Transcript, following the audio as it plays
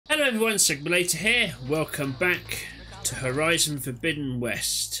Hello everyone, Sigmulator here. Welcome back to Horizon Forbidden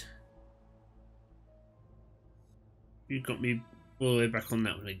West. You got me all the way back on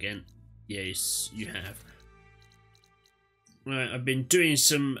that one again. Yes, you have. Right, I've been doing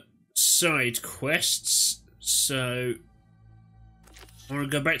some side quests, so I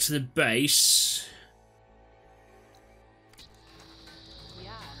want to go back to the base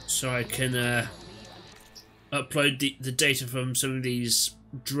so I can upload the data from some of these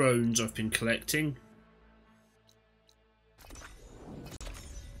drones I've been collecting.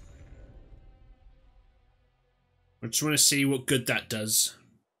 I just want to see what good that does.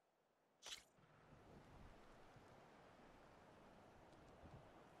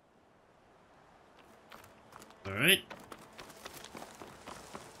 All right.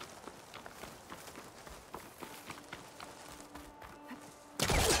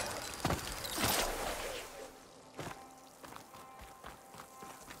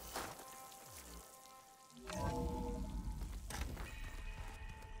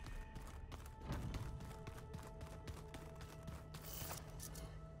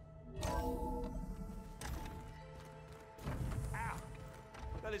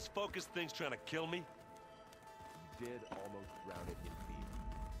 This focus thing's trying to kill me? You did almost drown it in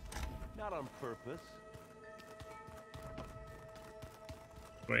fever. Not on purpose.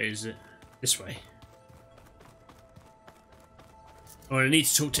 Where is it? This way. Oh, I need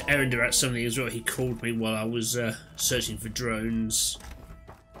to talk to Erend about something as well. He called me while I was searching for drones.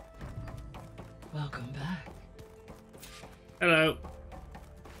 Welcome back. Hello.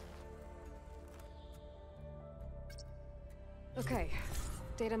 Okay.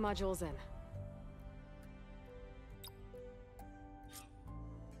 Data module's in.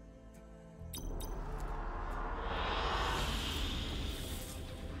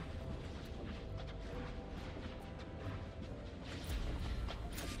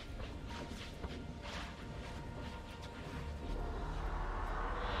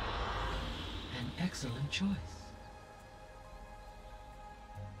 An excellent choice.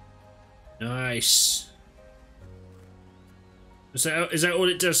 Nice. Is that all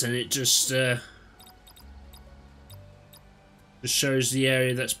it does then? It just shows the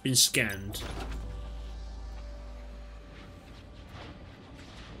area that's been scanned.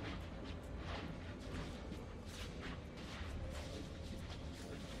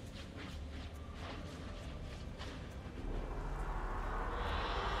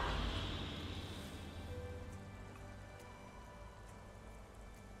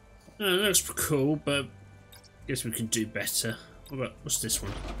 Oh, that looks cool, but I guess we can do better. What's this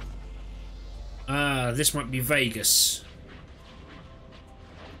one? Ah, this might be Vegas.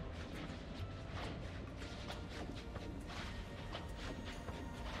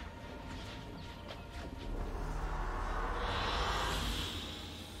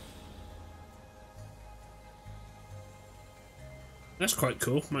 That's quite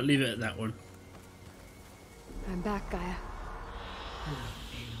cool. Might leave it at that one. I'm back, Gaia. Hello,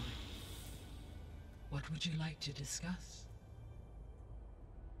 Aloy. What would you like to discuss?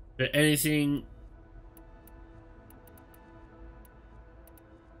 But anything...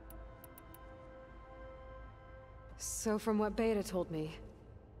 So from what Beta told me,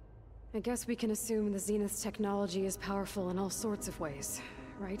 I guess we can assume the Zenith's technology is powerful in all sorts of ways,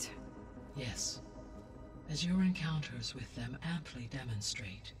 right? Yes. As your encounters with them amply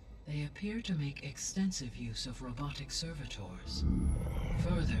demonstrate, they appear to make extensive use of robotic servitors.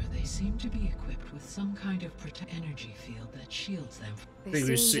 Further, they seem to be equipped with some kind of energy field that shields them.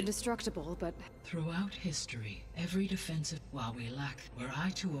 They seem indestructible, but... Throughout history, every defensive... While we lack... Were I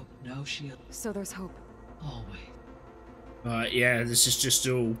to open no shield... So there's hope. Always. yeah, this is just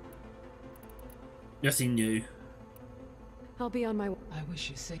all... Nothing new. I'll be on my... I wish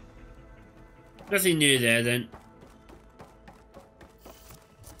you safe. Nothing new there, then.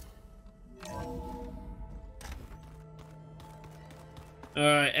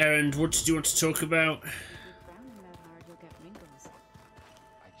 Alright, Erend, what did you want to talk about? I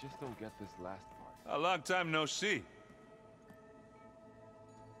just don't get this last part. A long time no see.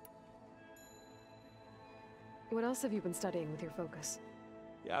 What else have you been studying with your focus?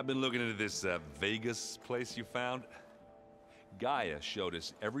 Yeah, I've been looking into this Vegas place you found. Gaia showed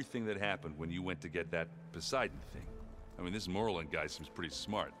us everything that happened when you went to get that Poseidon thing. I mean, this Merlin guy seems pretty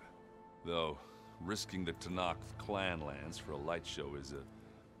smart. Though, risking the Tanakh clan lands for a light show is a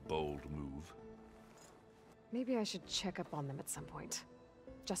bold move. Maybe I should check up on them at some point.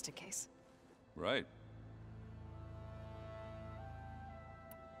 Just in case. Right.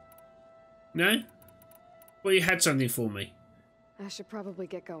 No? Well, you had something for me. I should probably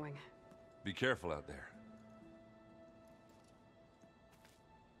get going. Be careful out there.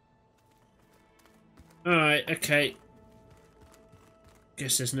 Alright, okay.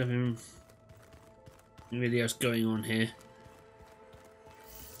 Guess there's nothing really else going on here.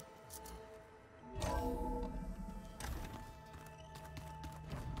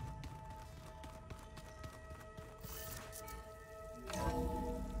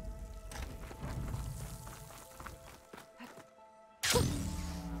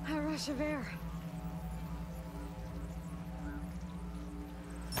 A rush of air.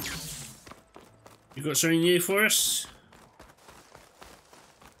 You got something new for us?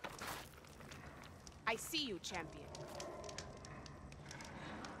 I see you, champion.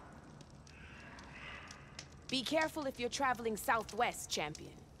 Be careful if you're traveling southwest,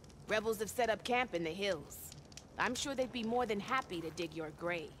 champion. Rebels have set up camp in the hills. I'm sure they'd be more than happy to dig your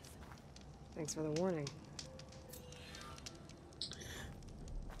grave. Thanks for the warning.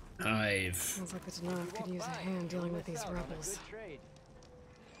 Sounds like the Danath could use a hand dealing with these rebels.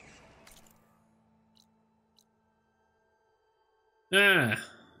 Ah.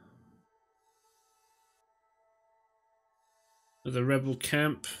 The rebel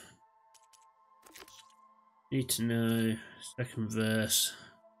camp. Need to know. Second verse.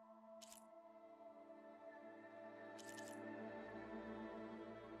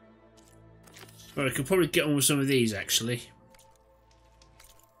 Well, I could probably get on with some of these actually.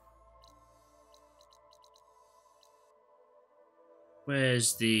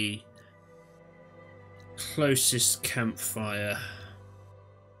 Where's the closest campfire?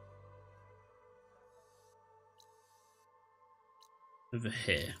 Over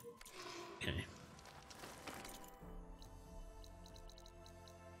here. Okay.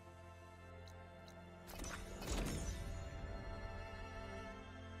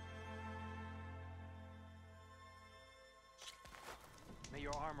 May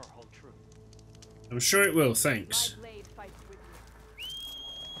your armor hold true. I'm sure it will, thanks. My blade fights with you.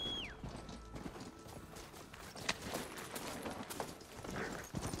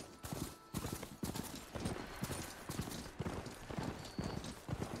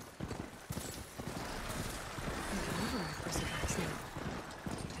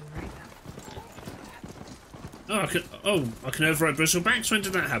 Oh, I can override bristlebacks? When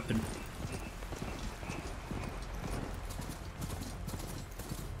did that happen?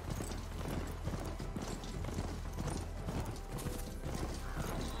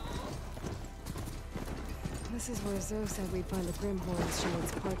 This is where Zoe said we'd find the Grimhorns she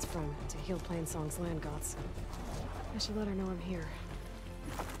needs parts from to heal Plainsong's land gods. I should let her know I'm here.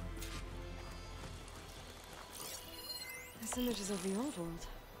 This image is of the old world.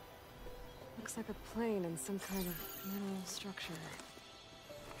 Looks like a plane and some kind of mineral structure.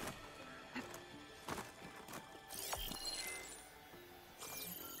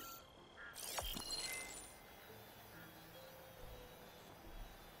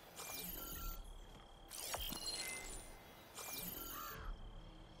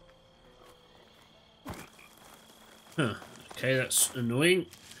 Huh. Okay, that's annoying.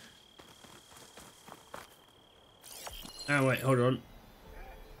 Oh, wait, hold on.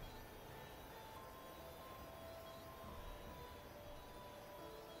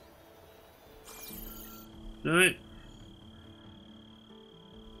 No.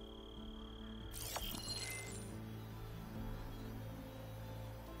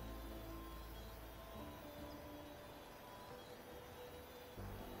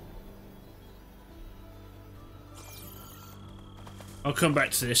 I'll come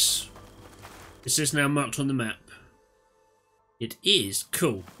back to this. Is this now marked on the map? It is.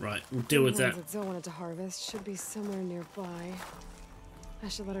 Cool. Right, we'll deal with that. The ones Zoe wanted to harvest should be somewhere nearby. I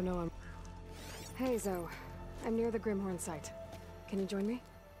should let her know I'm... Hey, Zoe. I'm near the Grimhorn site. Can you join me?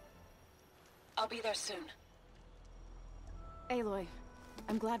 I'll be there soon. Aloy,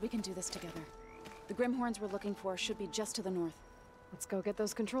 I'm glad we can do this together. The Grimhorns we're looking for should be just to the north. Let's go get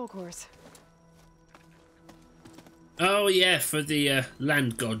those control cores. Oh yeah, for the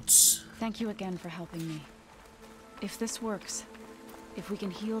land gods. Thank you again for helping me. If this works, if we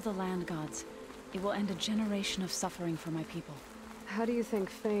can heal the land gods, it will end a generation of suffering for my people. How do you think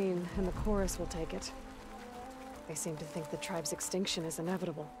Fane and the chorus will take it? They seem to think the tribe's extinction is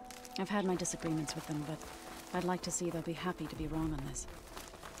inevitable. I've had my disagreements with them, but I'd like to see they'll be happy to be wrong on this.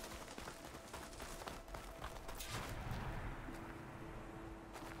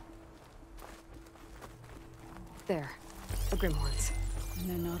 There. The Grimhorns. And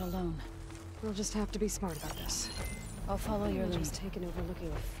they're not alone. We'll just have to be smart about this. I'll follow your lead. Just taken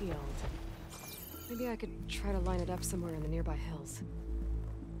overlooking a field. Maybe I could try to line it up somewhere in the nearby hills.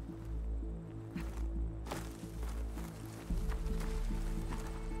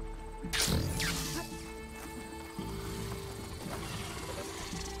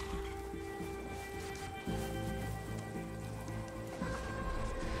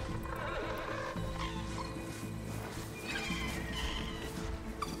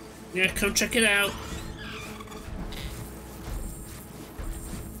 Yeah, come check it out.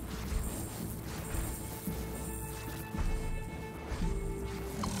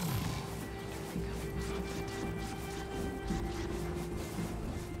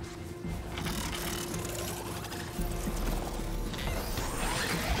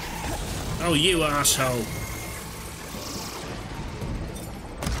 Oh, you asshole.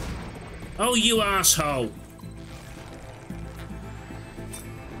 Oh, you asshole.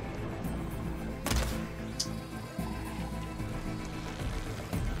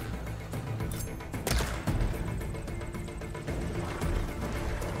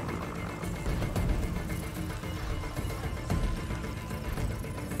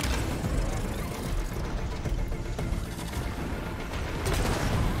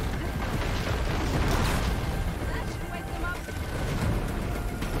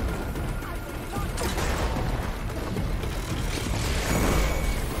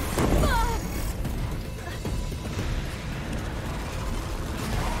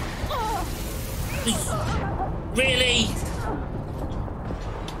 Really?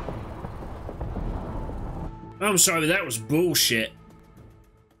 I'm sorry, that was bullshit.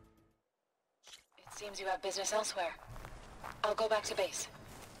 It seems you have business elsewhere. I'll go back to base.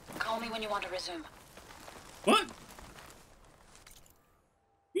 Call me when you want to resume. What? What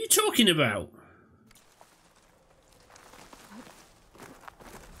are you talking about?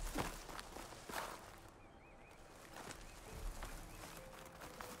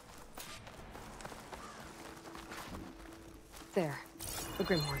 There. The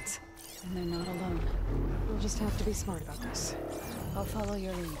Grimhorns. And they're not alone. We'll just have to be smart about this. I'll follow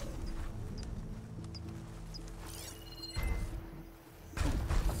your lead.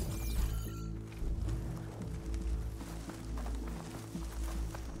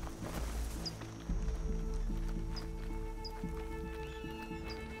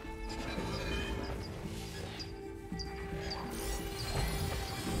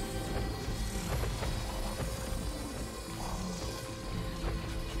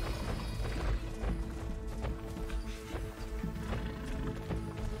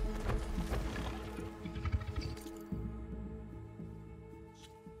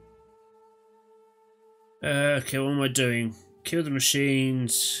 Okay, what am I doing? Kill the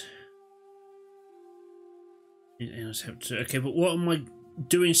machines. Okay, but what am I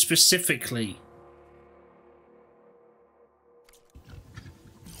doing specifically?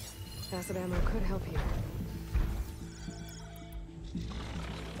 Acid ammo could help you.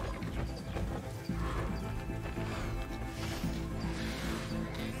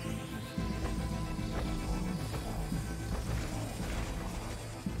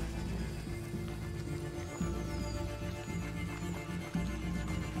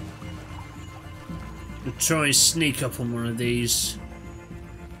 I'll try and sneak up on one of these.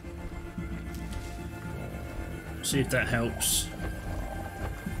 See if that helps.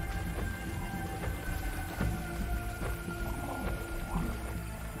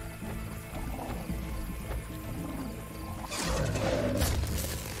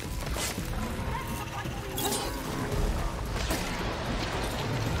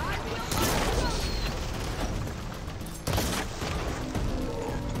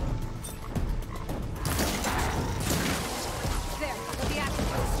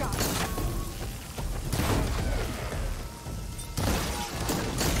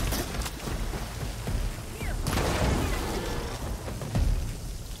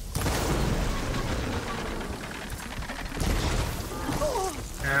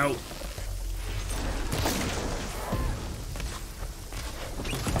 Ow.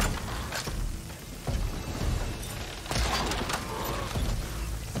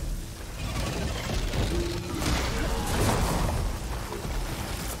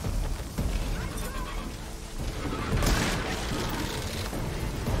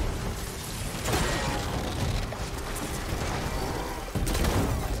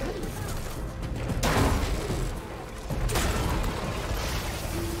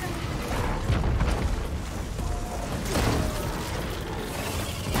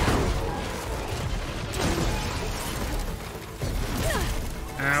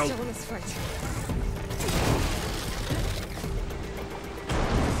 Ow. Still in this fight.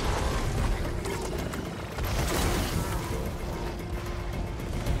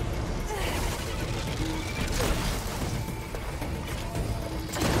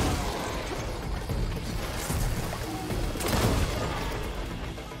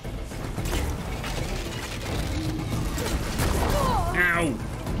 Ow.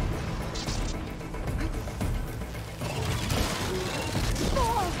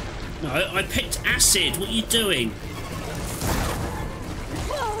 No, I picked acid. What are you doing?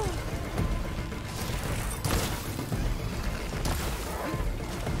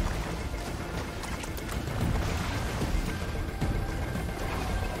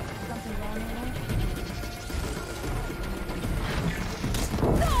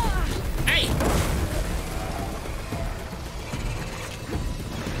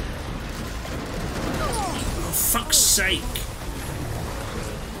 sake!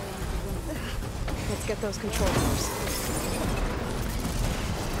 Let's get those control towers.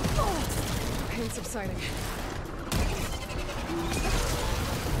 Pain subsiding.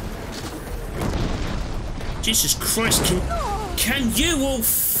 Jesus Christ, can you all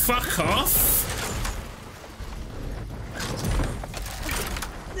fuck off?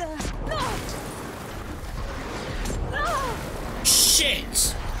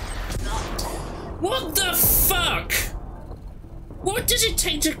 Shit! What the fuck? What does it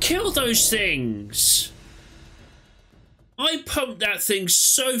take to kill those things? I pumped that thing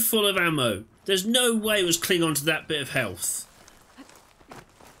so full of ammo. There's no way it was clinging on to that bit of health.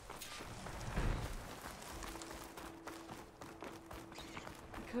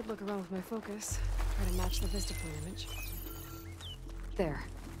 I could look around with my focus, try to match the vista point image. There,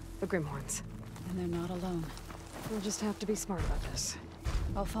 the Grimhorns. And they're not alone. We'll just have to be smart about this.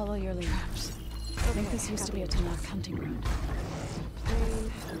 I'll follow your lead. I think this used to be a Tanakh hunting ground.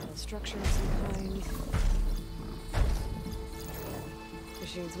 Plane, metal structure of some kind.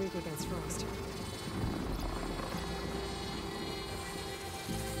 Machine's weak against frost.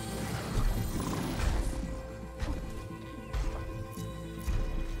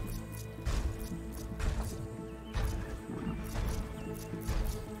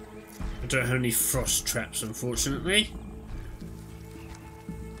 I don't have any frost traps, unfortunately.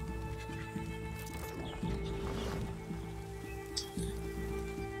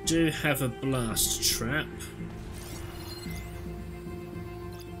 Do have a blast trap.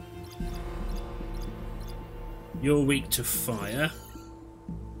 You're weak to fire.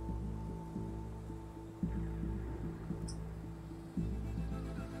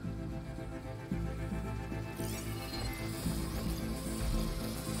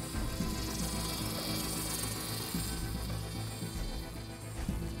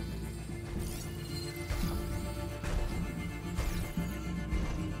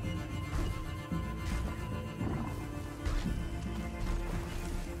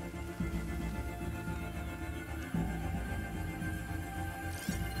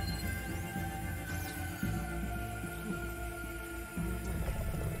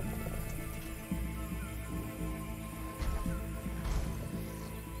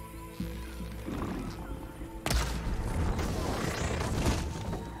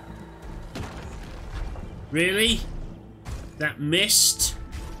 Really? That missed?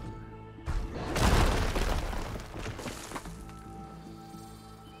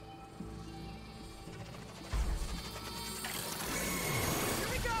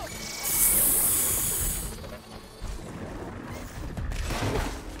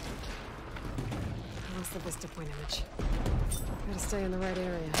 Lost the vista point image. Gotta stay in the right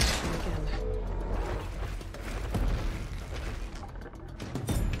area. Again.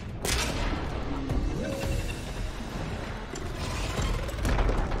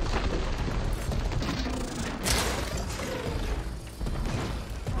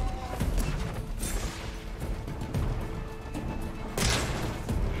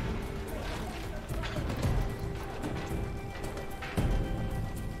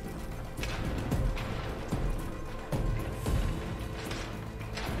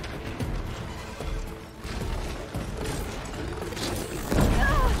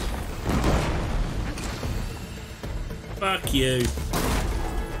 Fuck you.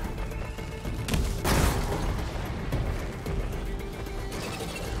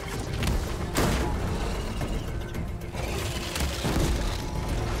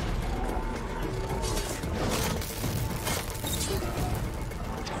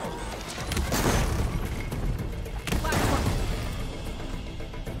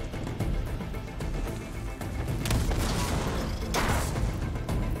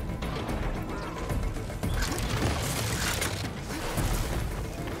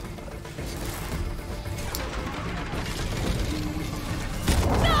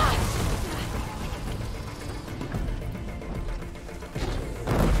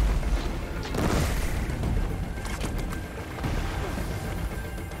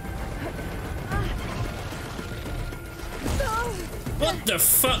 What the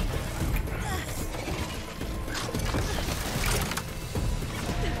fuck?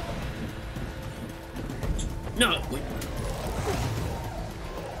 No. Wait.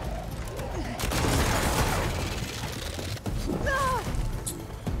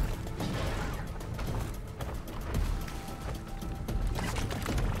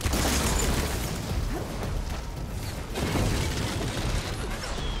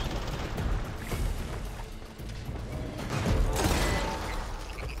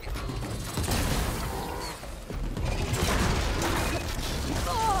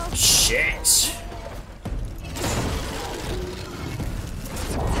 Shit.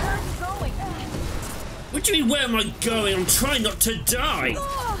 do you mean, where am I going? I'm trying not to die.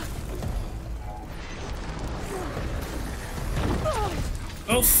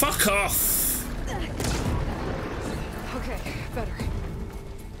 Oh, fuck off. Okay, better.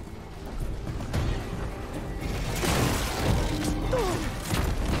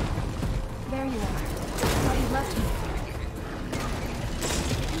 There you are. Thought you left me.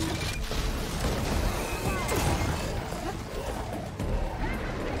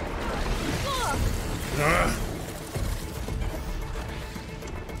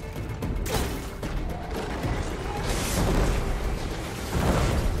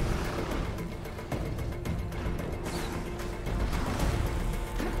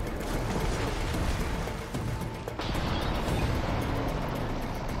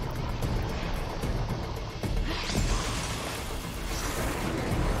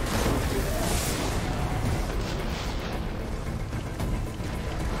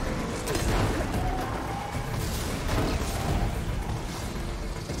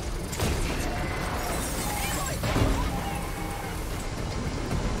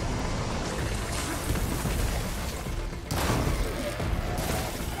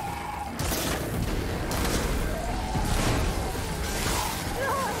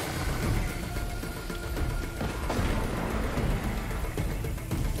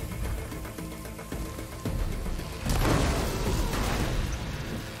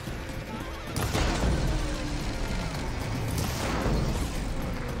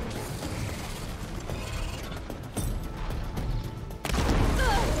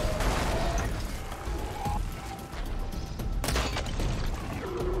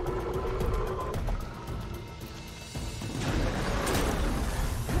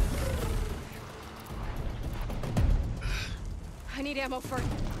 I need ammo for...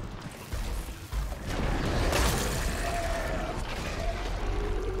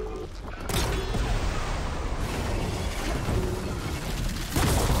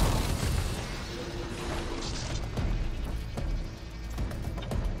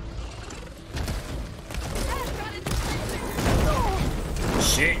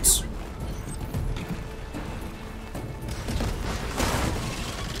 Shit.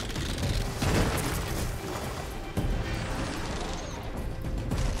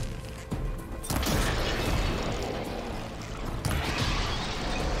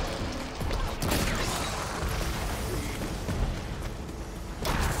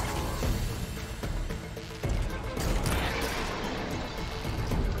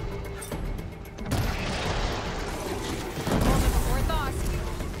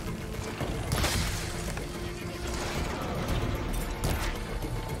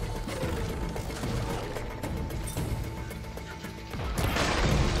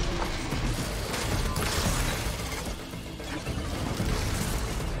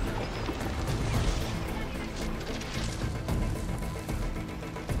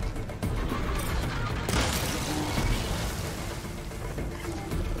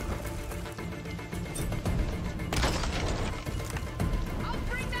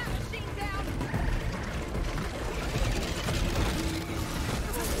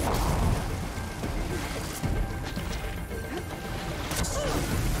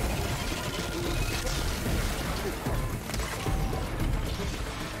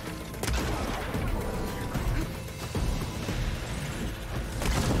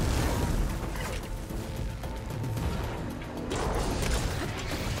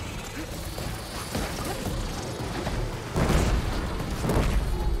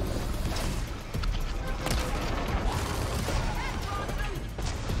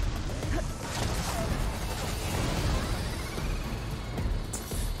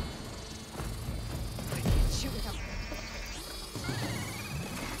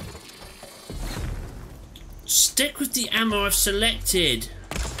 Stick with the ammo I've selected.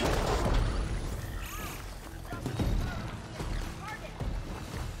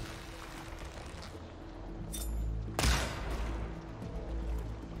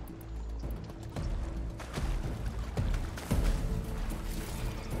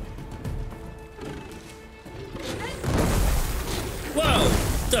 Whoa!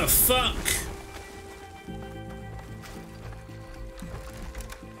 The fuck?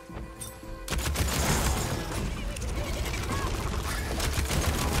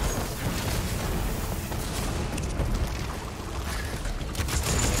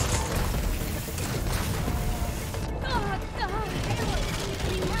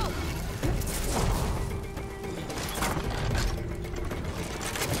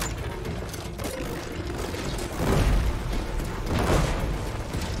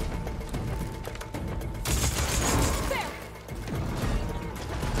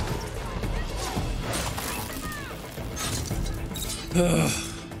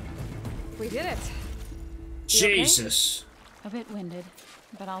 We did it. Jesus. A bit winded,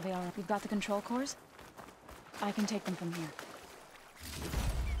 but I'll be alright. We've got the control cores. I can take them from here.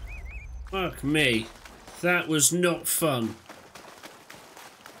 Fuck me. That was not fun.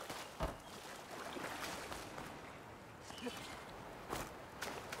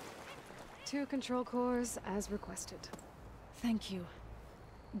 Two control cores as requested. Thank you.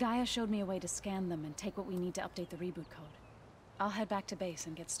 Gaia showed me a way to scan them and take what we need to update the reboot code. I'll head back to base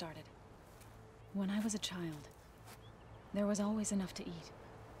and get started. When I was a child, there was always enough to eat.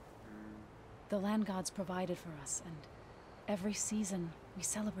 The land gods provided for us, and every season we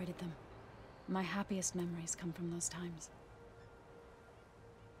celebrated them. My happiest memories come from those times.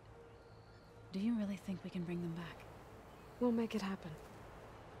 Do you really think we can bring them back? We'll make it happen.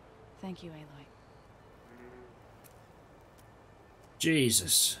 Thank you, Aloy.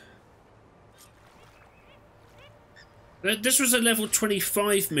 Jesus. This was a level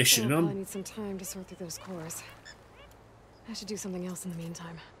 25 mission. Well, I need some time to sort through those cores. I should do something else in the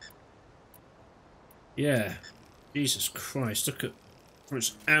meantime. Yeah. Jesus Christ, look at how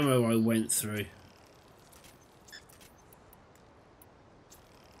much ammo I went through.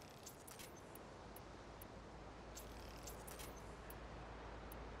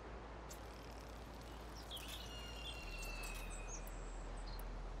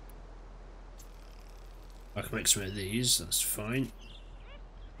 I can make some of these, that's fine.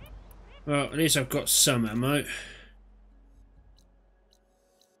 Well, at least I've got some ammo.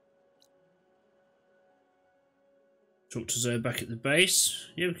 Talk to Zoe back at the base.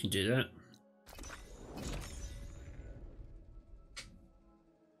 Yeah, we can do that.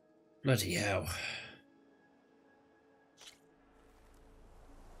 Bloody hell.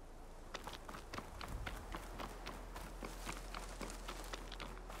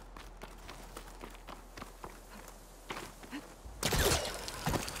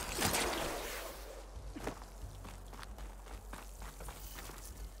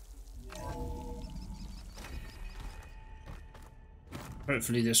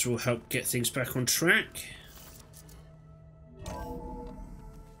 Hopefully this will help get things back on track. You know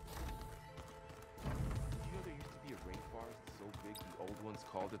there used to be a rainforest so big the old ones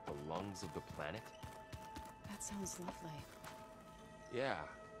called it the lungs of the planet? That sounds lovely. Yeah.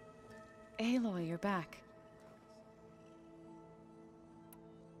 Aloy, you're back.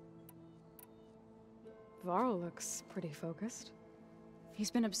 Varl looks pretty focused.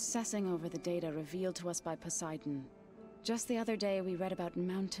 He's been obsessing over the data revealed to us by Poseidon. Just the other day, we read about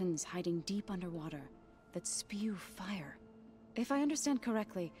mountains hiding deep underwater that spew fire. If I understand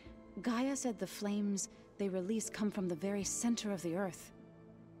correctly, Gaia said the flames they release come from the very center of the Earth.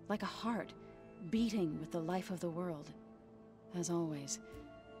 Like a heart, beating with the life of the world. As always,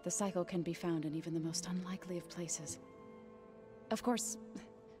 the cycle can be found in even the most unlikely of places. Of course,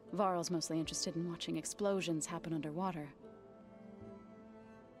 Varl's mostly interested in watching explosions happen underwater.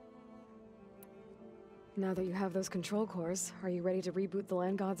 Now that you have those control cores, are you ready to reboot the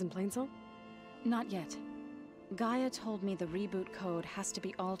land gods in Plainsong? Not yet. Gaia told me the reboot code has to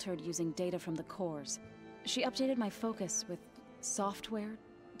be altered using data from the cores. She updated my focus with software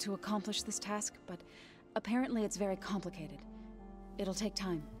to accomplish this task, but apparently it's very complicated. It'll take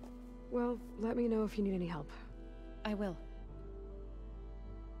time. Well, let me know if you need any help. I will.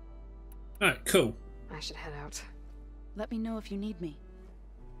 Alright, cool. I should head out. Let me know if you need me.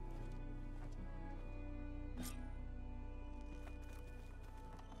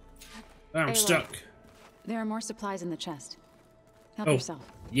 I'm Aloy, stuck. There are more supplies in the chest. Help Oh,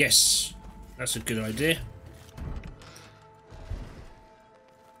 yourself. yes. That's a good idea.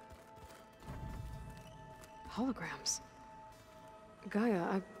 Holograms. Gaia,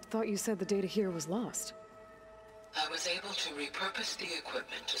 I thought you said the data here was lost. I was able to repurpose the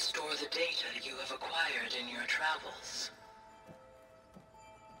equipment to store the data you have acquired in your travels.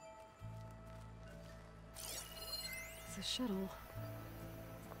 It's a shuttle.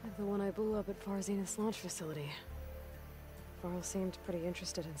 Like the one I blew up at Far Zenith's launch facility. Varl seemed pretty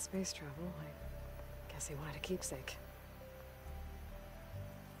interested in space travel. I guess he wanted a keepsake.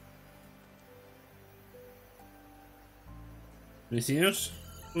 Anything else?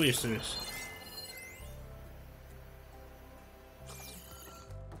 Oh, yes, there is.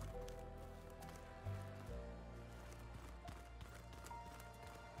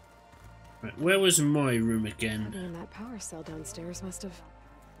 Right, where was my room again? And that power cell downstairs must have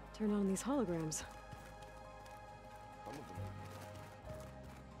turned on these holograms.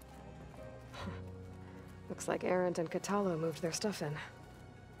 Looks like Arendt and Katalo moved their stuff in.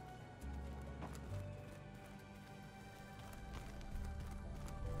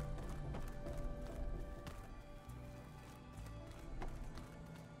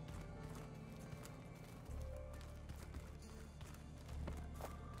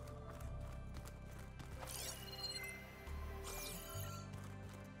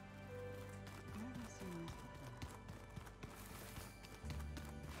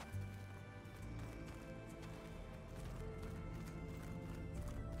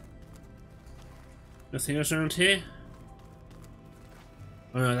 Nothing else around here?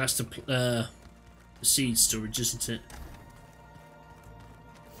 Oh no, that's the seed storage, isn't it?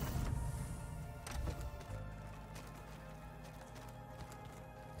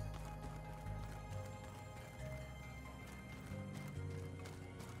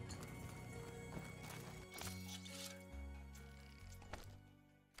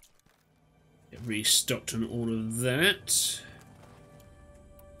 Get restocked on all of that.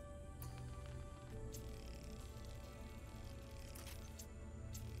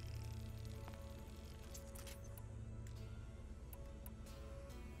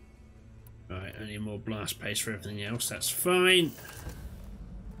 Right, I need more blast paste for everything else, that's fine.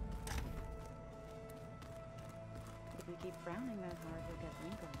 If you keep frowning that hard, you'll get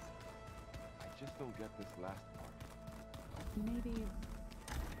wrinkles. I just don't get this last part. Maybe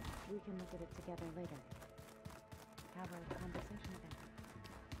we can look at it together later. Have a conversation about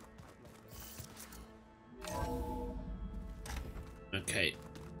it. Okay.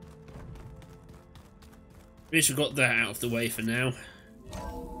 At least we got that out of the way for now.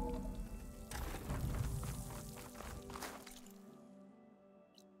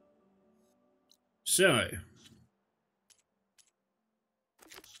 So,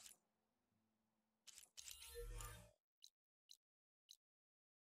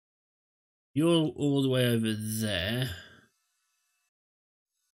 you're all the way over there.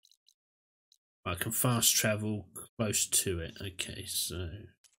 I can fast travel close to it. Okay, so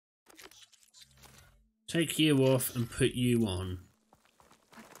take you off and put you on.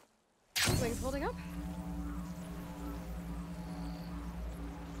 Wings holding up?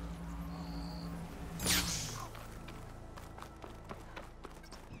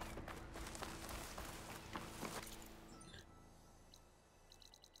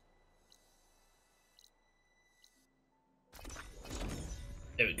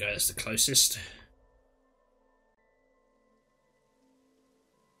 There we go, that's the closest.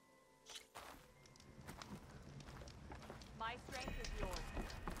 My strength is yours.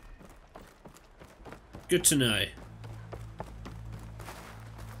 Good to know. The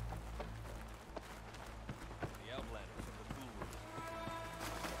Outlander from the Pool Room.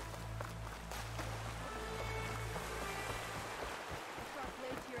 Struck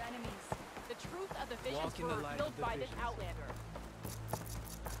blade to your enemies. The truth of the visions Walk in were the light revealed of the by this visions. Outlander.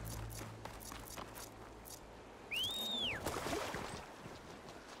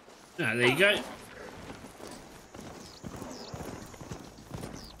 Ah, there you go.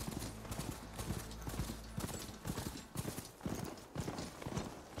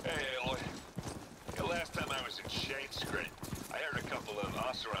 Hey, Aloy. The last time I was in Shade Scrape, I heard a couple of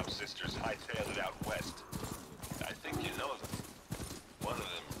Oseram sisters hightailed it out west. I think you know them. One of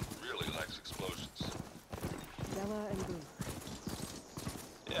them really likes explosions. Della and Boo.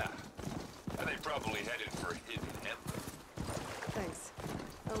 Yeah. And they probably headed for Hidden Ember. Thanks.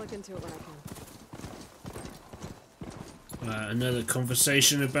 I'll look into it when I can. Another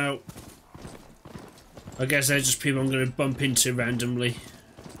conversation about... I guess they're just people I'm going to bump into randomly.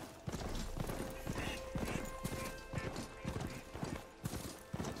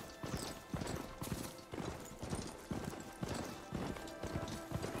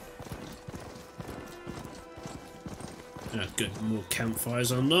 Ah, good. More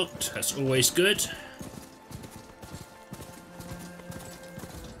campfires unlocked. That's always good.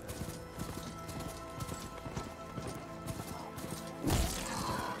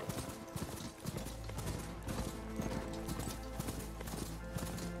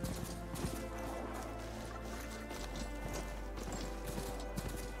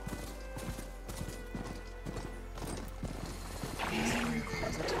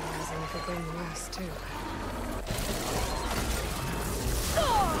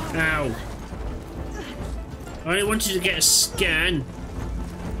 Ow! I only wanted to get a scan.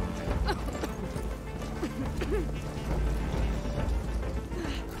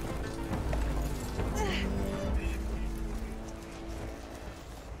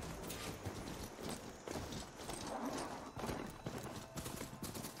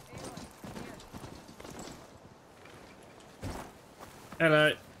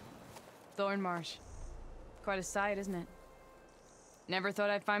 Hello. Thornmarsh. Quite a sight, isn't it? Never thought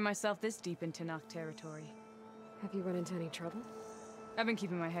I'd find myself this deep into Nock territory. Have you run into any trouble? I've been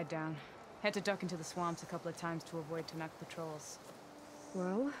keeping my head down. Had to duck into the swamps a couple of times to avoid Tanakh patrols.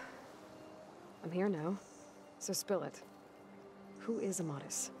 Well, I'm here now, so spill it. Who is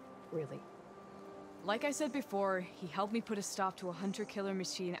Amatis, really? Like I said before, he helped me put a stop to a hunter-killer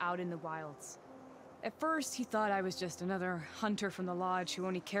machine out in the wilds. At first, he thought I was just another hunter from the lodge who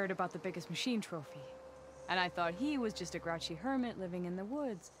only cared about the biggest machine trophy. And I thought he was just a grouchy hermit living in the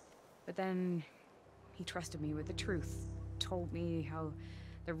woods. But then, He trusted me with the truth. Told me how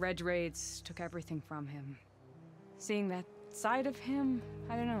the Red Raids took everything from him. Seeing that side of him,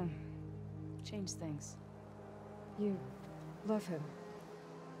 I don't know, changed things. You love him,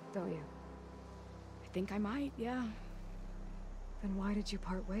 don't you? I think I might, yeah. Then why did you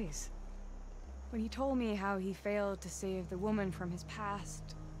part ways? When he told me how he failed to save the woman from his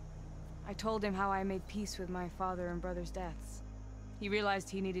past, I told him how I made peace with my father and brother's deaths. He realized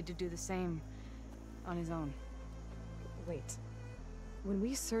he needed to do the same on his own. Wait. When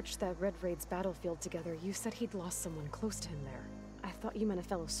we searched that Red Raid's battlefield together, you said he'd lost someone close to him there. I thought you meant a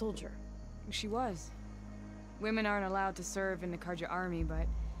fellow soldier. She was. Women aren't allowed to serve in the Karja army, but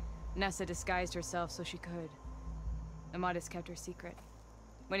Nessa disguised herself so she could. Amadis kept her secret.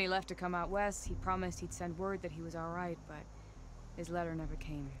 When he left to come out west, he promised he'd send word that he was alright, but his letter never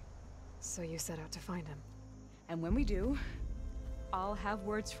came. So you set out to find him. And when we do, I'll have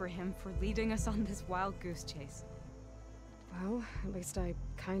words for him for leading us on this wild goose chase. Well, at least I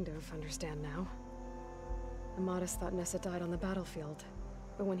kind of understand now. Amadis thought Nessa died on the battlefield,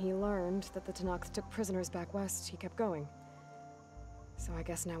 but when he learned that the Tenaks took prisoners back west, he kept going. So I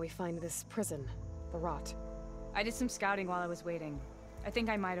guess now we find this prison, the Rot. I did some scouting while I was waiting. I think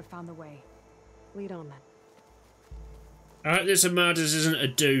I might have found the way. Lead on then. Alright, this Amadis isn't a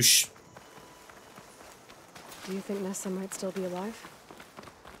douche. Do you think Nessa might still be alive?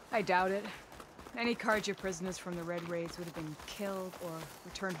 I doubt it. Any Karja prisoners from the Red Raids would have been killed or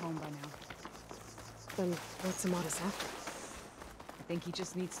returned home by now. Then what's Amadis after? I think he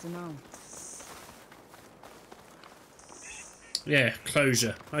just needs to know. Yeah,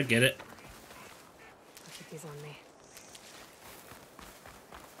 closure. I get it. I'll keep these on me.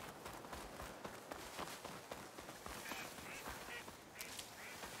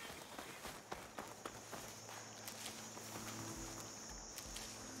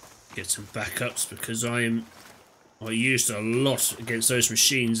 Get some backups because I used a lot against those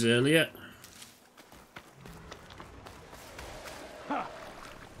machines earlier. Ha!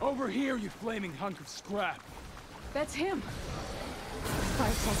 Over here, you flaming hunk of scrap. That's him.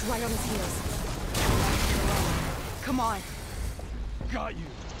 Firefly's right on his heels. Come on. Got you.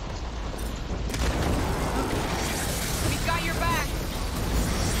 We've got your back.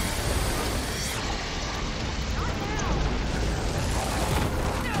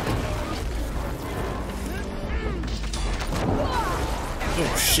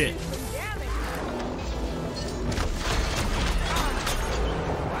 Oh shit.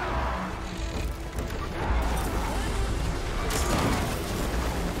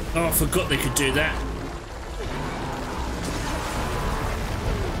 Oh, I forgot they could do that.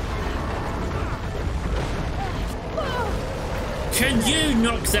 Can you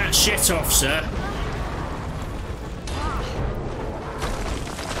knock that shit off, sir?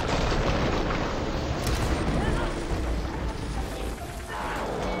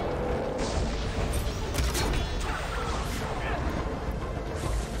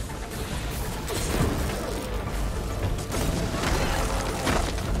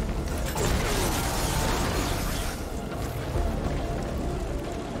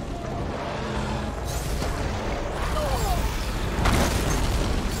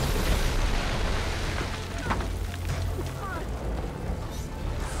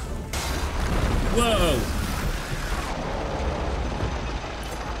 Whoa!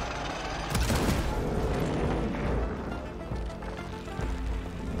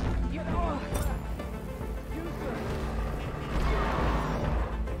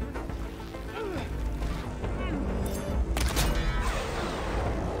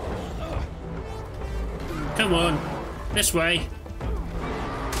 Come on, this way.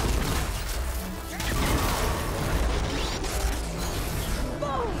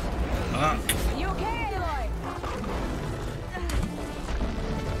 Fuck. You okay, Aloy?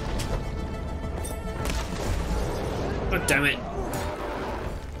 God damn it.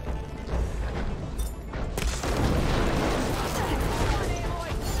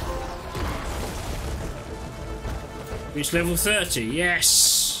 Reach level 30,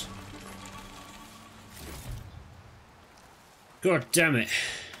 yes. God damn it.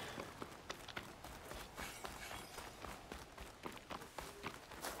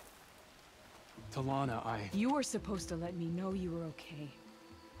 Talana, You were supposed to let me know you were okay.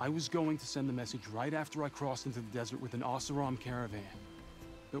 I was going to send the message right after I crossed into the desert with an Oseram caravan.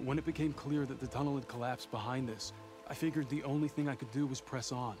 But when it became clear that the tunnel had collapsed behind us, I figured the only thing I could do was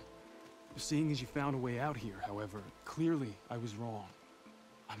press on. Seeing as you found a way out here, however, clearly I was wrong.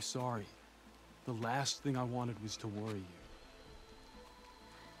 I'm sorry. The last thing I wanted was to worry you.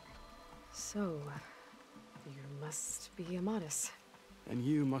 So, you must be Amadis. And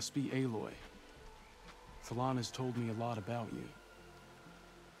you must be Aloy. Talana's told me a lot about you.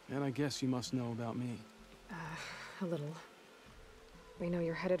 And I guess you must know about me. A little. We know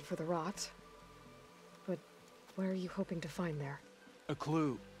you're headed for the rot. But what are you hoping to find there? A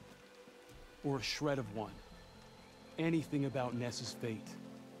clue. Or a shred of one. Anything about Nessa's fate.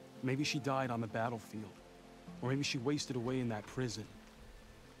 Maybe she died on the battlefield. Or maybe she wasted away in that prison.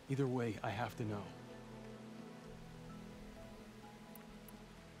 Either way, I have to know.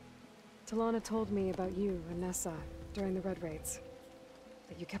 Talana told me about you and Nessa during the Red Raids.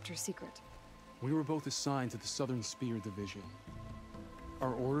 That you kept her secret. We were both assigned to the Southern Spear Division.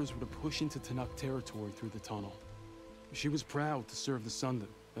 Our orders were to push into Tanakh territory through the tunnel. She was proud to serve the Sundom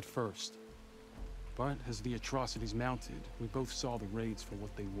at first. But as the atrocities mounted, we both saw the raids for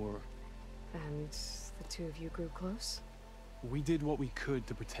what they were. And the two of you grew close? We did what we could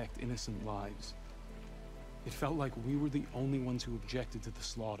to protect innocent lives. It felt like we were the only ones who objected to the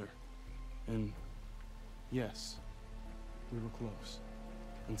slaughter. And yes, we were close.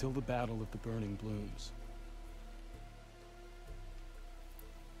 Until the Battle of the Burning Blooms.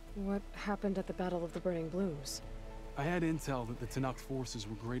 What happened at the Battle of the Burning Blooms? I had intel that the Tanakh forces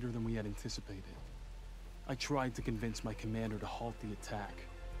were greater than we had anticipated. I tried to convince my commander to halt the attack.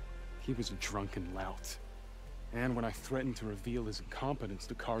 He was a drunken lout. And when I threatened to reveal his incompetence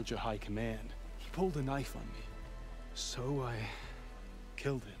to Karja High Command, he pulled a knife on me. So I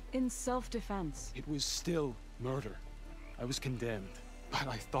killed him. In self-defense. It was still murder. I was condemned. But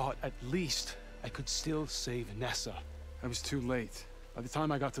I thought at least I could still save Nessa. I was too late. By the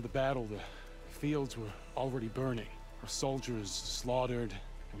time I got to the battle, the fields were already burning. Our soldiers slaughtered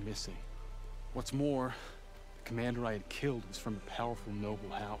or missing. What's more, the commander I had killed was from a powerful noble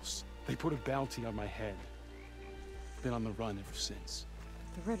house. They put a bounty on my head. Been on the run ever since.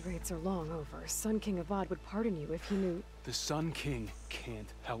 The Red Raids are long over. Sun King Avad would pardon you if he knew... The Sun King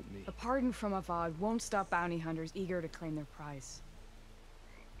can't help me. A pardon from Avad won't stop bounty hunters eager to claim their prize.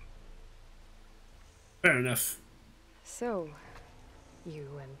 Fair enough. So, you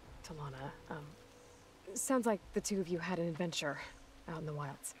and Talana, sounds like the two of you had an adventure out in the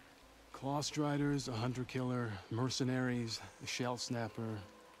wilds. Claw Striders, a hunter-killer, mercenaries, a shell snapper.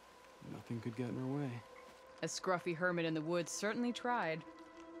 Nothing could get in her way. A scruffy hermit in the woods certainly tried.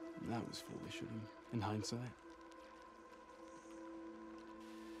 That was foolish of him, in hindsight.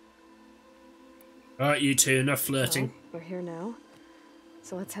 Alright, you two, enough flirting. Well, we're here now,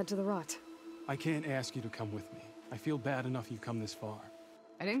 so let's head to the rot. I can't ask you to come with me. I feel bad enough you've come this far.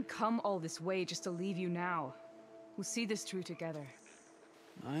 I didn't come all this way just to leave you now. We'll see this through together.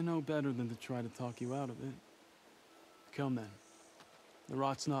 I know better than to try to talk you out of it. Come then. The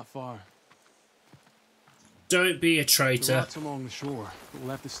rot's not far. Don't be a The traitor. rot's along the shore, but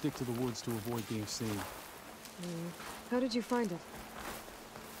we'll have to stick to the woods to avoid being seen. How did you find it?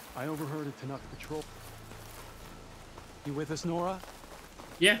 I overheard a Tanakh patrol. You with us, Nora?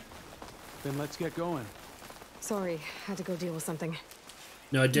 Yeah. Then let's get going. Sorry, had to go deal with something.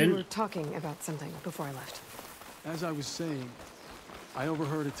 No, I You didn't. were talking about something before I left. As I was saying, I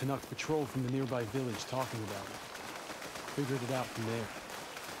overheard a Tanakh patrol from the nearby village talking about it. Figured it out from there.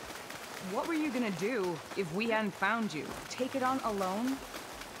 What were you gonna do if we hadn't found you? Take it on alone?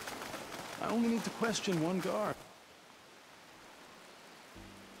 I only need to question one guard.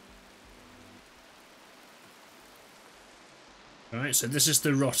 Alright, so this is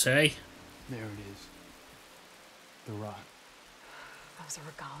the rot, eh? There it is. The rot. Those are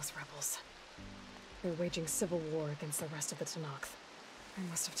Regala's rebels. They're waging civil war against the rest of the Tanakh. They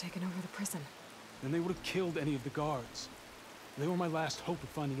must have taken over the prison. Then they would have killed any of the guards. They were my last hope of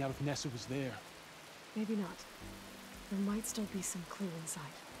finding out if Nessa was there. Maybe not. There might still be some clue inside.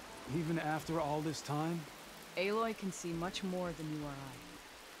 Even after all this time? Aloy can see much more than you or I.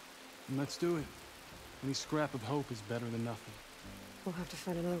 Then let's do it. Any scrap of hope is better than nothing. We'll have to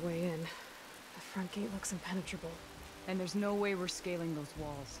find another way in. The front gate looks impenetrable. And there's no way we're scaling those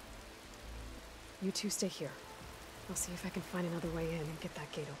walls. You two stay here. I'll see if I can find another way in and get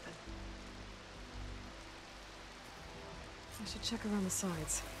that gate open. I should check around the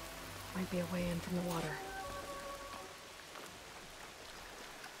sides. Might be a way in from the water.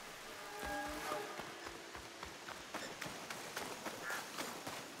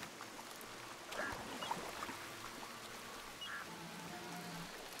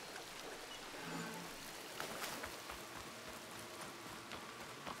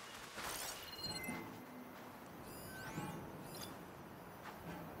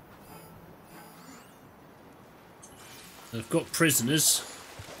 They've got prisoners.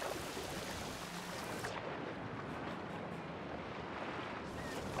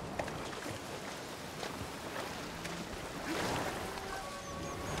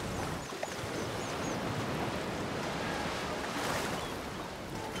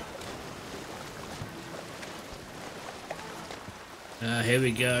 Here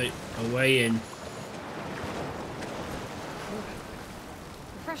we go. Away in.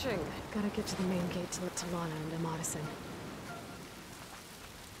 Refreshing. Gotta get to the main gate to let Talana and Amadis in.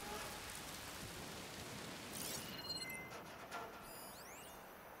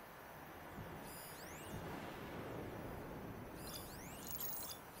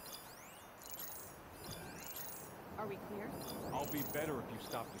 Are we clear? I'll be better if you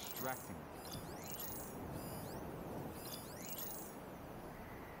stop distracting me.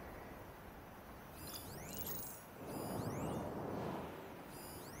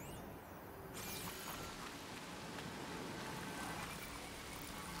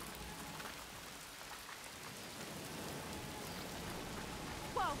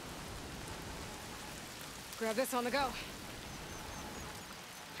 Whoa! Grab this on the go.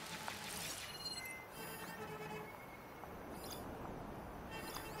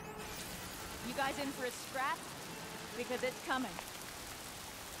 You guys in for a scrap? Because it's coming.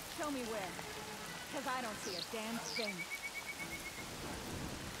 Show me where. Because I don't see a damn thing.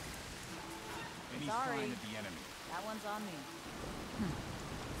 Any Sorry. sign of the enemy? That one's on me.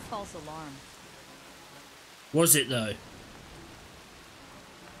 False alarm. Was it though?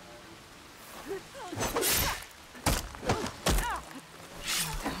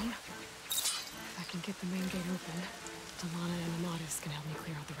 Down. If I can get the main gate open, Talana and Amadis can help me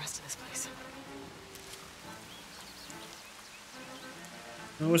clear out the rest of this place.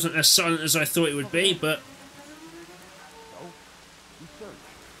 It wasn't as silent as I thought it would be, but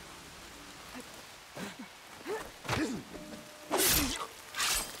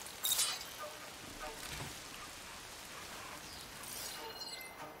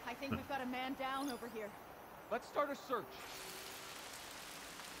I think we've got a man down over here. Let's start a search.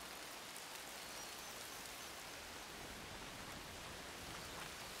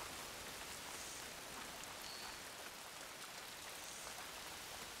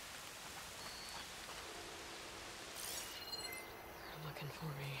 They're looking for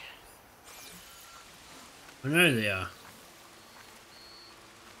me. I know they are.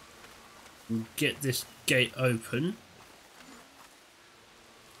 Get this gate open.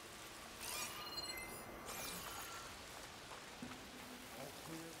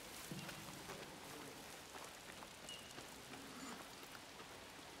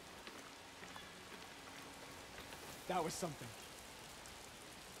 That was something.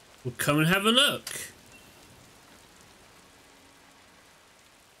 We'll come and have a look.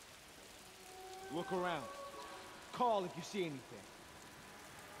 Look around. Call if you see anything.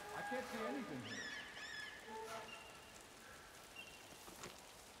 I can't see anything here.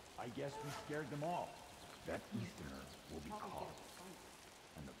 I guess we scared them all. That Easterner will be caught,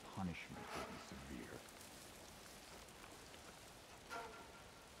 and the punishment will be severe.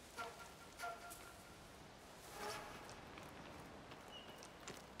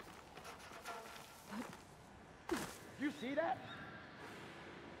 You see that?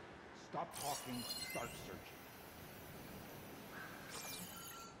 Stop talking, start searching.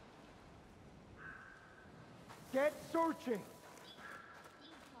 Get searching!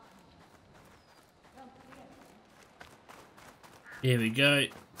 Here we go.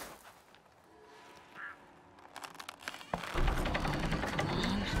 Come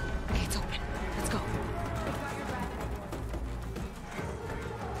on. The gate's open. Let's go.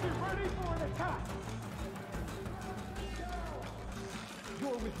 Get ready for an attack!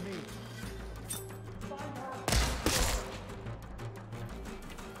 You're with me.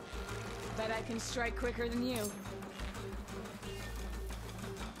 Bet I can strike quicker than you.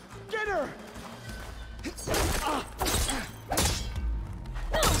 Get her!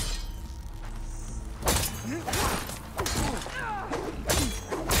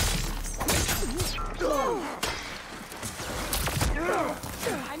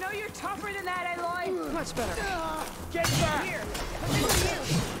 I know you're tougher than that, Aloy. Much better. Get back! Here, come into you.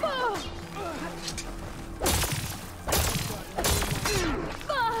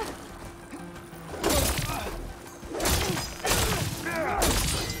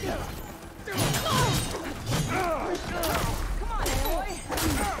 Come on, Aloy.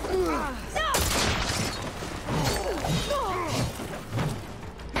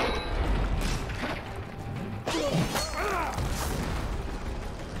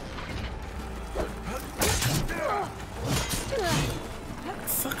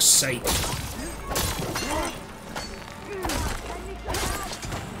 Fuck's sake.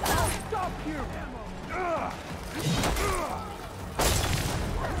 Stop you!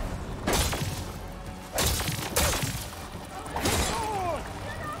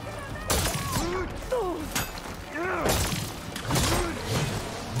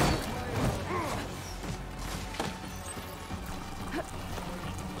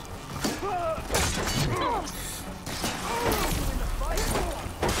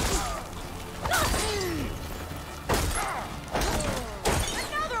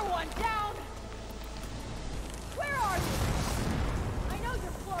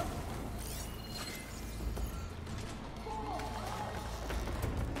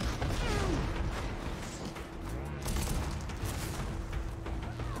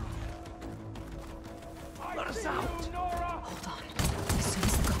 us out! Hold on. As soon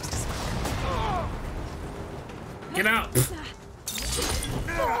as the ghost is gone. Get up!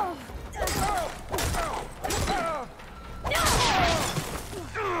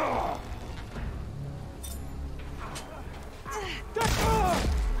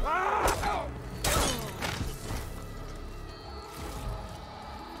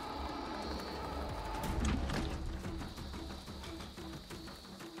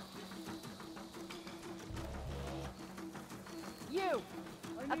 You!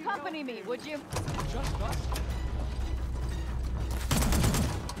 Accompany me, would you? Just us?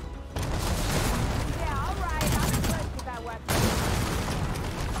 Yeah, all right. I'm impressed with that weapon.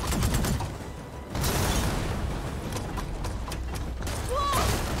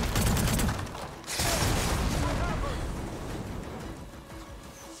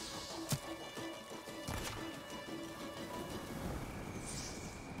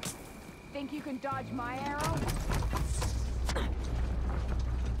 Think you can dodge my arrow?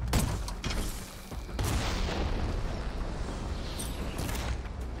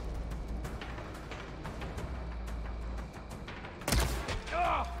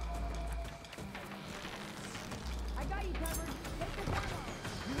 I got you covered. Take the gun off.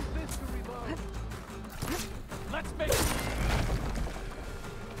 Use this to reload. Let's make it.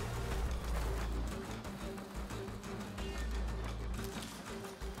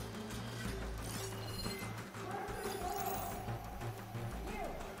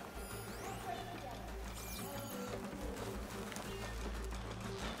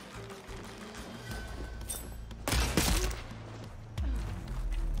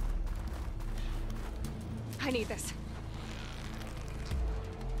 I need this.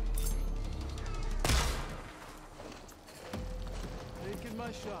 Taking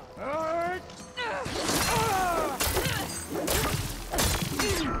my shot. My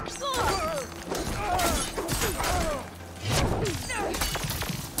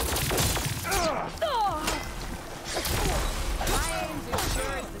aim's as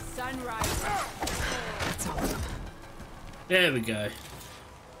sure as the sun rises. That's all of them. There we go.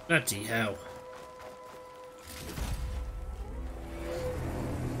 Bloody hell.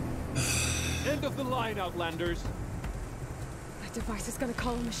 End of the line, Outlanders. That device is gonna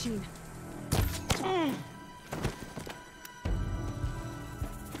call a machine.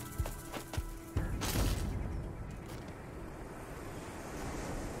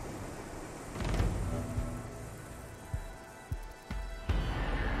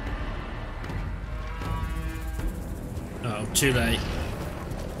 Oh, too late.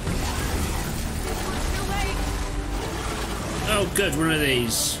 Oh, good, one of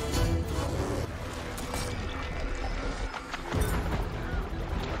these.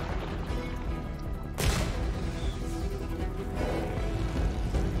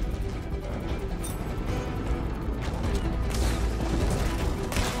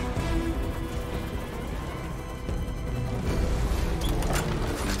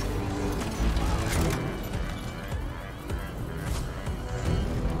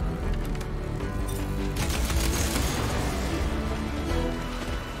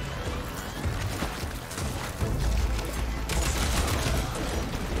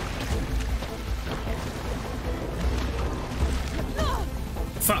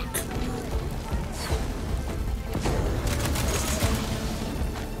 Fuck.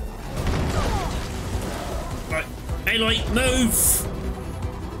 Right. Aloy, move!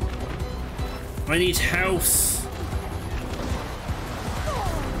 I need health.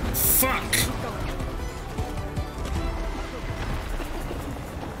 Fuck!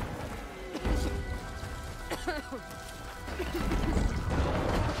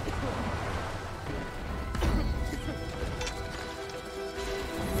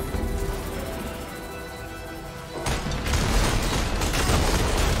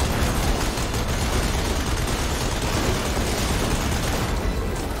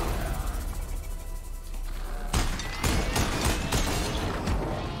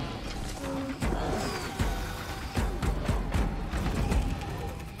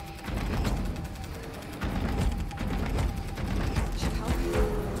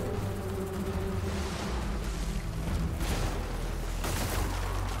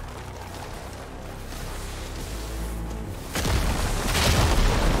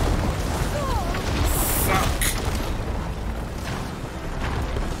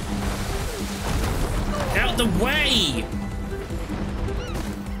 Out the way!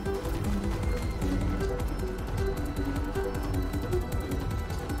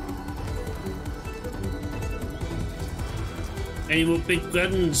 Any more big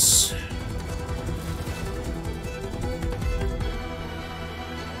guns?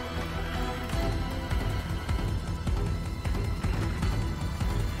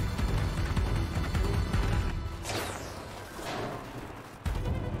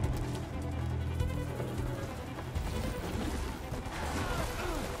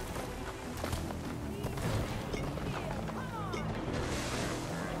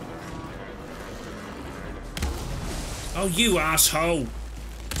 Oh, you asshole!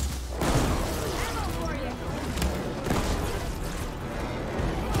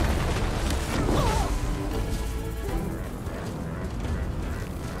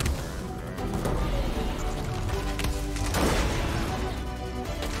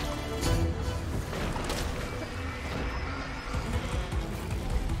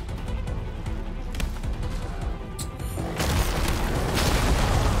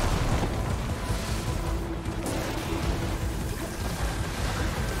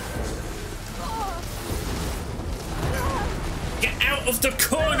 Of the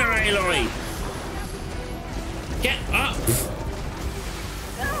corner, Aloy! Get up!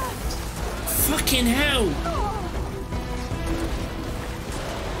 Fucking hell!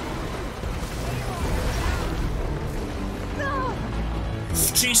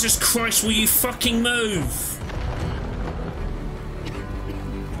 Jesus Christ, will you fucking move?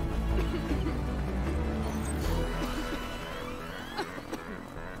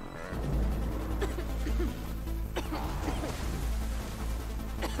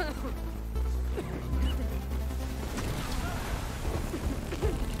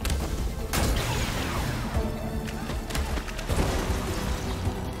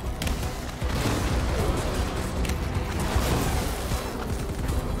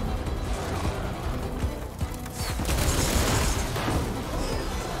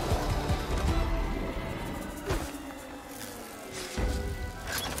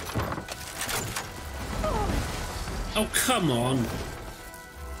 Oh, come on.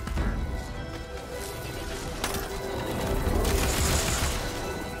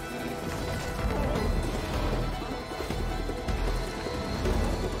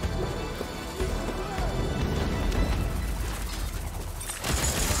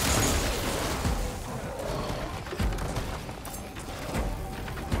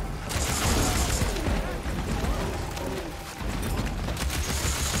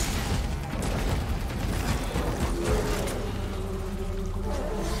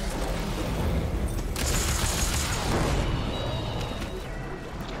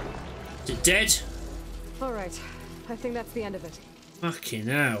 Dead? Alright, I think that's the end of it. Fucking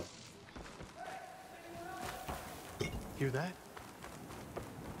hell. Hear that?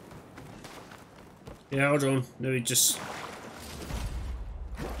 Yeah, hold on. Let me just...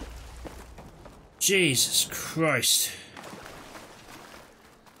 Jesus Christ.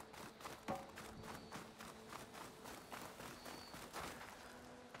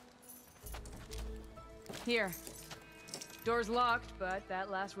 Here. Door's locked, but that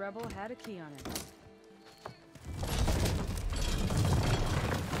last rebel had a key on it.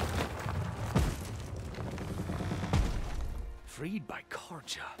 Freed by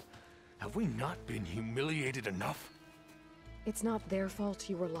Karja. Have we not been humiliated enough? It's not their fault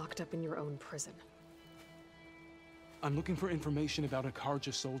you were locked up in your own prison. I'm looking for information about a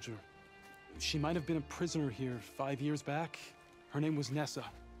Karja soldier. She might have been a prisoner here 5 years back. Her name was Nessa.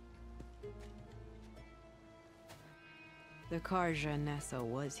 The Karja Nessa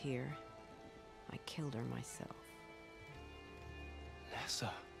was here. I killed her myself. Nessa?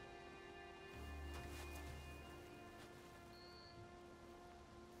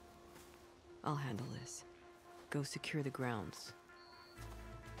 I'll handle this. Go secure the grounds.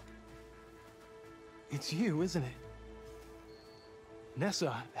 It's you, isn't it?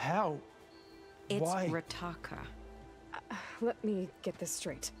 Nessa, how? It's Why? Rataka. Let me get this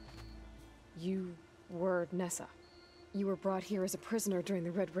straight. You were Nessa. You were brought here as a prisoner during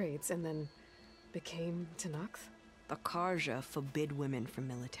the Red Raids and then became Tenakth? The Karja forbid women from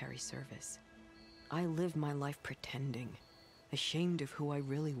military service. I lived my life pretending, ashamed of who I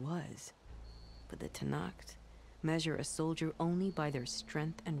really was. But the Tenakth measure a soldier only by their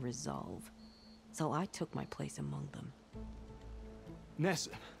strength and resolve. So I took my place among them. Nessa...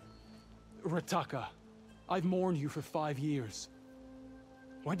 Rataka, I've mourned you for 5 years.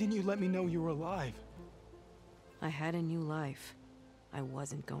 Why didn't you let me know you were alive? I had a new life. I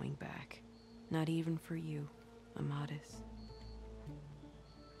wasn't going back. Not even for you, Amadis.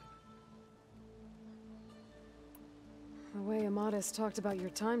 The way Amadis talked about your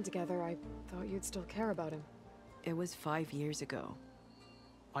time together, I thought you'd still care about him. It was 5 years ago.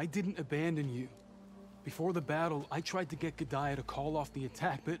 I didn't abandon you. Before the battle, I tried to get G'daiah to call off the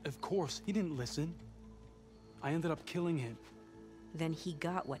attack, but of course, he didn't listen. I ended up killing him. Then he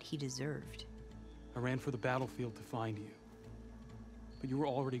got what he deserved. I ran for the battlefield to find you. But you were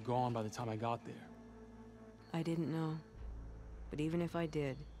already gone by the time I got there. I didn't know. But even if I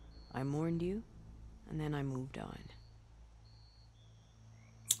did, I mourned you, and then I moved on.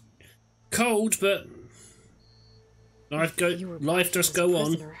 Cold, but life does go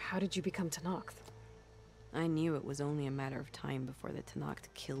on. How did you become Tenakth? I knew it was only a matter of time before the Tenakth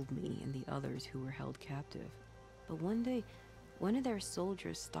killed me and the others who were held captive. But one day, one of their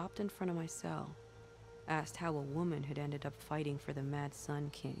soldiers stopped in front of my cell, asked how a woman had ended up fighting for the Mad Sun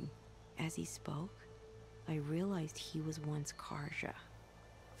King. As he spoke, I realized he was once Karja.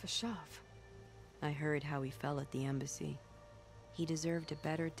 Vashav. I heard how he fell at the embassy. He deserved a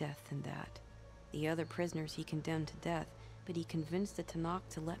better death than that. The other prisoners he condemned to death, but he convinced the Tenakth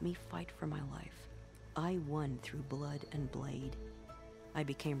to let me fight for my life. I won through blood and blade. I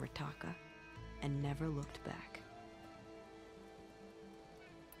became Rataka and never looked back.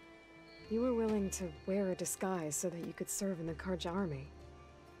 You were willing to wear a disguise so that you could serve in the Karja army.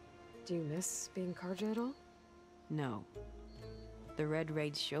 Do you miss being Karja at all? No. The Red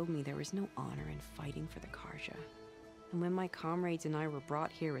Raids showed me there was no honor in fighting for the Karja. And when my comrades and I were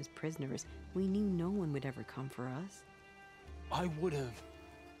brought here as prisoners, we knew no one would ever come for us. I would have,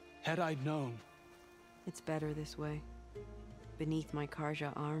 had I known. It's better this way. Beneath my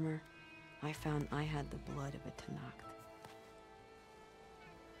Karja armor, I found I had the blood of a Tenakth.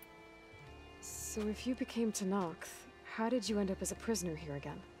 So if you became Tenakth, how did you end up as a prisoner here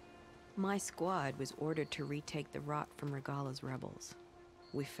again? My squad was ordered to retake the Rot from Regala's rebels.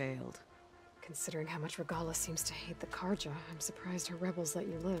 We failed. Considering how much Regala seems to hate the Karja, I'm surprised her rebels let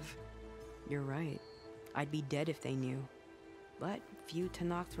you live. You're right. I'd be dead if they knew. But few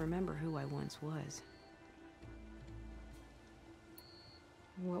Tenakths remember who I once was.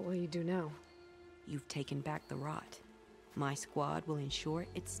 What will you do now? You've taken back the Rot. My squad will ensure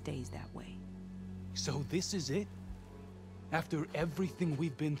it stays that way. So this is it? After everything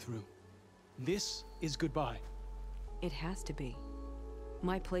we've been through, this is goodbye? It has to be.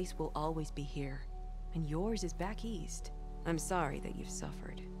 My place will always be here, and yours is back east. I'm sorry that you've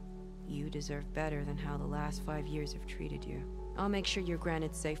suffered. You deserve better than how the last 5 years have treated you. I'll make sure you're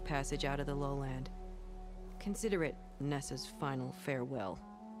granted safe passage out of the lowland. Consider it Nessa's final farewell.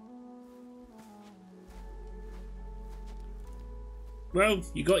 Well,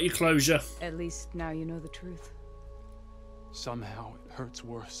 you got your closure. At least now you know the truth. Somehow it hurts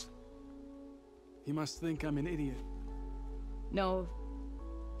worse. He must think I'm an idiot. No,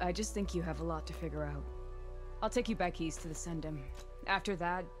 I just think you have a lot to figure out. I'll take you back east to the Sendem. After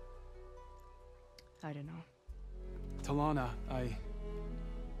that, I don't know. Talana, I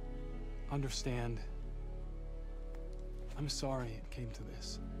understand. I'm sorry it came to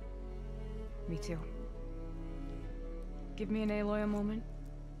this. Me too. Give me an Aloy a moment.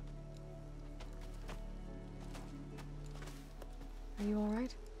 Are you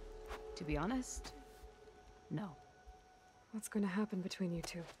alright? To be honest, no. What's going to happen between you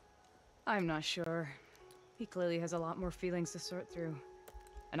two? I'm not sure. He clearly has a lot more feelings to sort through.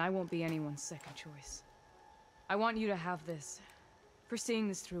 And I won't be anyone's second choice. I want you to have this, for seeing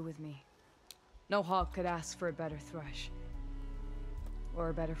this through with me. No hawk could ask for a better Thrush. Or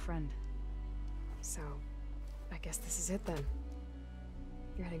a better friend. So, I guess this is it then.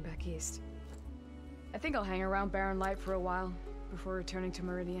 You're heading back east. I think I'll hang around Barren Light for a while, before returning to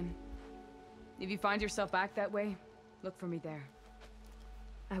Meridian. If you find yourself back that way, look for me there.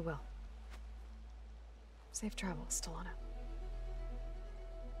 I will. Safe travels, Talana.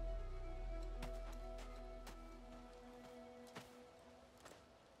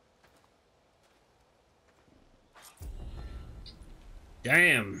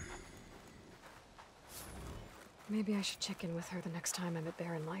 Damn. Maybe I should check in with her the next time I'm at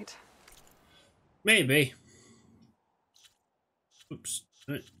Barren Light. Maybe. Oops.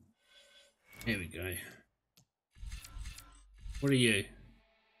 Right. Here we go. What are you?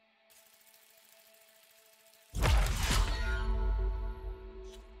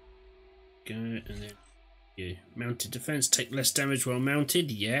 Go and then you. Mounted defense, take less damage while mounted.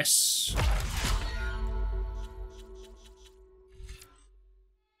 Yes.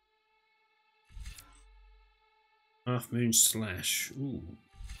 Half Moon Slash. Ooh.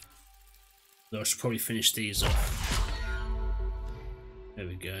 Though I should probably finish these off. There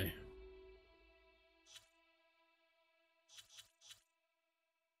we go.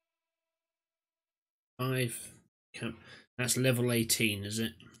 Five. That's level 18, is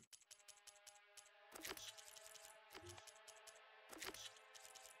it?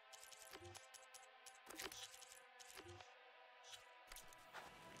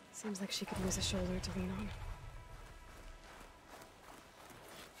 Seems like she could use a shoulder to lean on.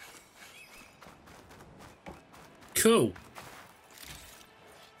 Cool.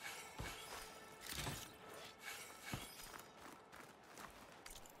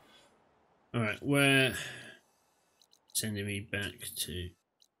 All right, where sending me back to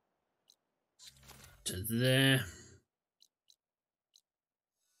there.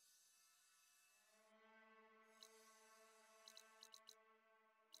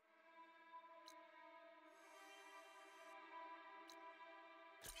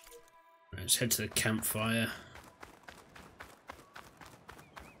 Let's head to the campfire.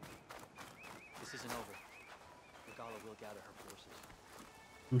 This isn't over. Regala will gather her forces.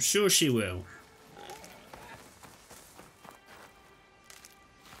 I'm sure she will.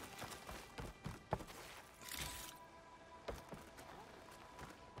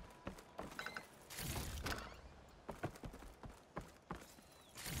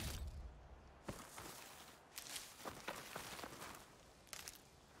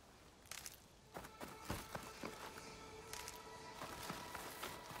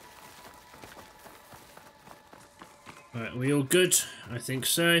 Right, are we all good? I think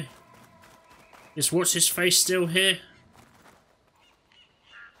so. Is what's his face still here?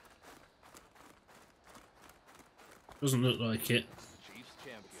 Doesn't look like it.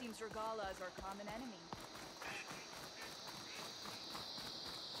 Seems Regala is our common enemy.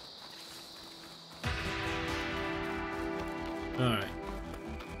 Alright.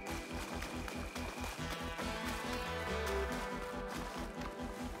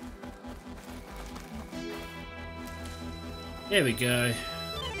 There we go.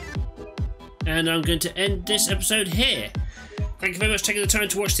 And I'm going to end this episode here. Thank you very much for taking the time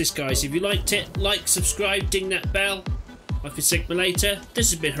to watch this, guys. If you liked it, like, subscribe, ding that bell. I'll be Sigma later.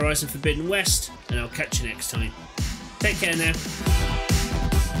 This has been Horizon Forbidden West, and I'll catch you next time. Take care now.